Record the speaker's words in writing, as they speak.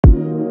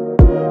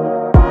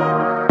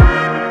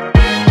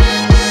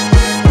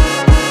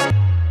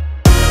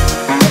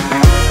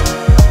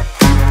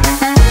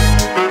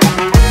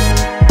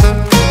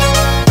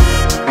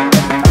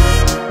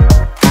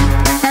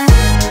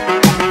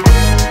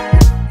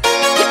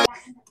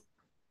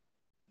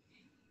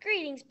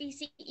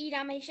Greetings, BCE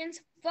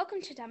Dalmatians.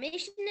 Welcome to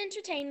Dalmatian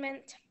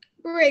Entertainment.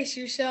 Brace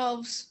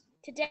yourselves.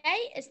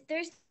 Today is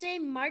Thursday,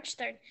 March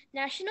 3rd,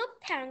 National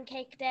Pound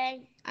Cake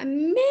Day. I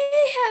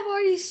may have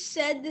already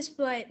said this,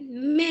 but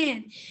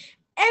man,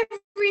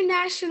 every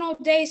National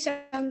Day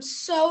sounds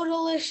so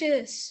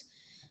delicious.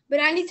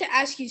 But I need to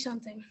ask you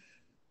something.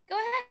 Go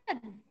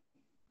ahead.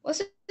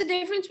 What's the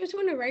difference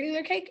between a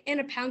regular cake and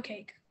a pound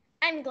cake?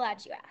 I'm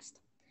glad you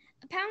asked.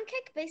 A pound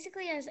cake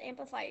basically has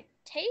amplified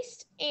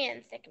taste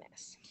and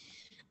thickness.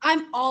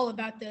 I'm all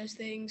about those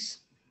things.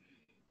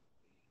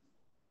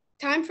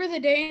 Time for the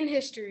day in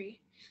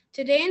history.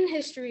 Today in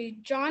history,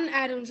 John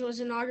Adams was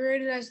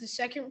inaugurated as the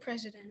second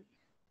president.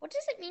 What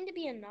does it mean to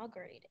be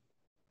inaugurated?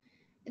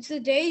 It's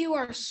the day you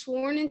are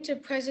sworn into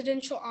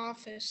presidential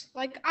office,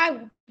 like I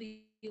will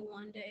be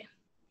one day.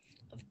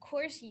 Of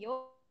course,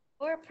 your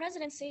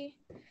presidency.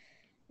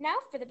 Now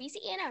for the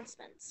BCE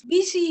announcements.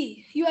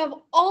 BCE, you have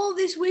all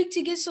this week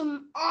to get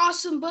some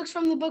awesome books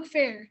from the book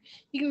fair.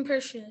 You can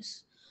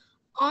purchase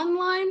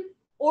online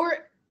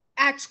or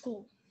at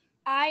school.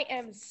 I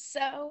am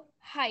so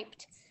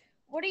hyped.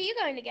 What are you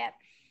going to get?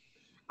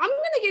 I'm going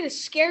to get a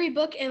scary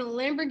book and a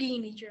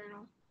Lamborghini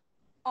journal.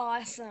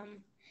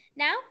 Awesome.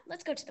 Now,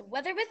 let's go to the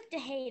weather with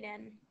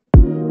Hayden.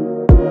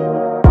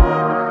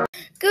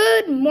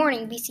 Good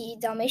morning,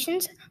 BCE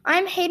Dalmatians.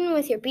 I'm Hayden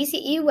with your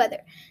BCE weather.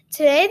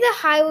 Today, the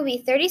high will be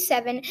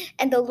 37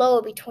 and the low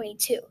will be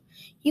 22.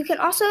 You can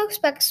also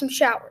expect some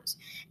showers.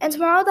 And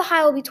tomorrow, the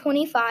high will be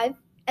 25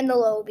 and the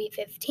low will be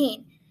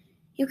 15.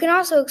 You can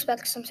also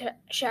expect some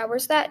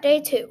showers that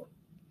day, too.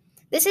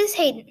 This is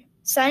Hayden,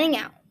 signing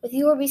out with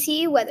your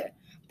BCE weather.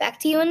 Back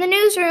to you in the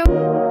newsroom.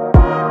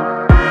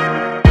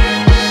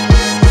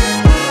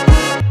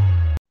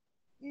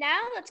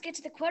 Now let's get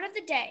to the quote of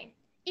the day.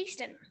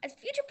 Easton, as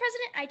future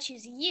president, I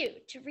choose you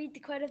to read the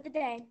quote of the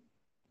day.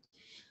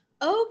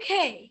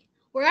 Okay,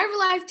 wherever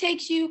life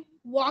takes you,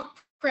 walk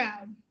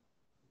proud.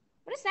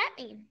 What does that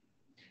mean?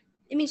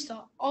 It means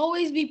to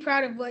always be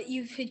proud of what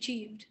you've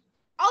achieved.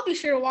 I'll be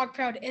sure to walk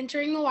proud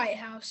entering the White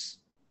House.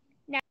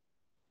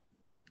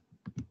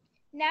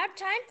 Now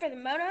time for the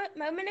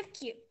moment of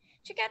cute.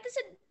 Check out this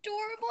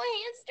adorable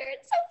hamster.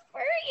 It's so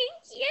furry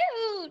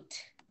and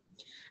cute.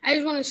 I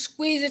just want to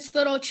squeeze its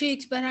little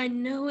cheeks, but I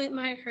know it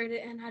might hurt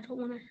it, and I don't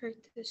want to hurt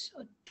this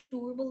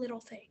adorable little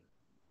thing.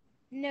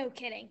 No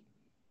kidding.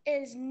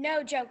 It is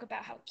no joke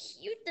about how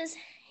cute this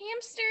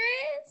hamster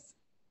is.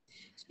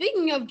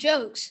 Speaking of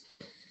jokes,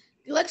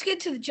 let's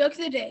get to the joke of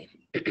the day.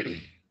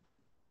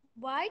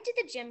 Why did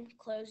the gym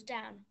close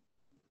down?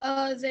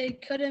 They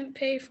couldn't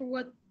pay for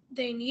what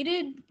they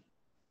needed.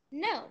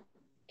 No,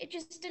 it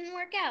just didn't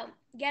work out.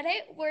 Get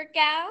it? Work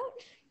out?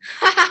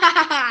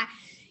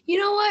 You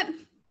know what?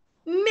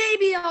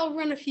 Maybe I'll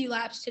run a few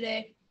laps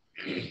today.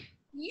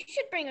 You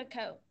should bring a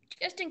coat,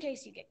 just in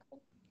case you get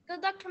cold.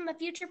 Good luck from the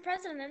future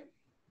president.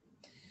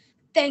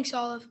 Thanks,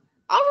 Olive.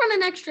 I'll run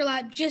an extra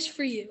lap just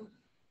for you.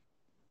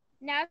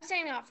 Now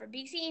signing off for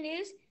BCE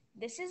News,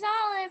 this is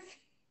Olive.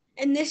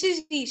 And this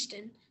is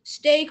Easton.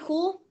 Stay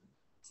cool.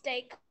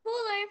 Stay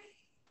cooler.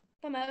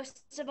 But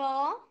most of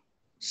all,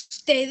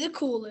 stay the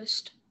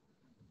coolest.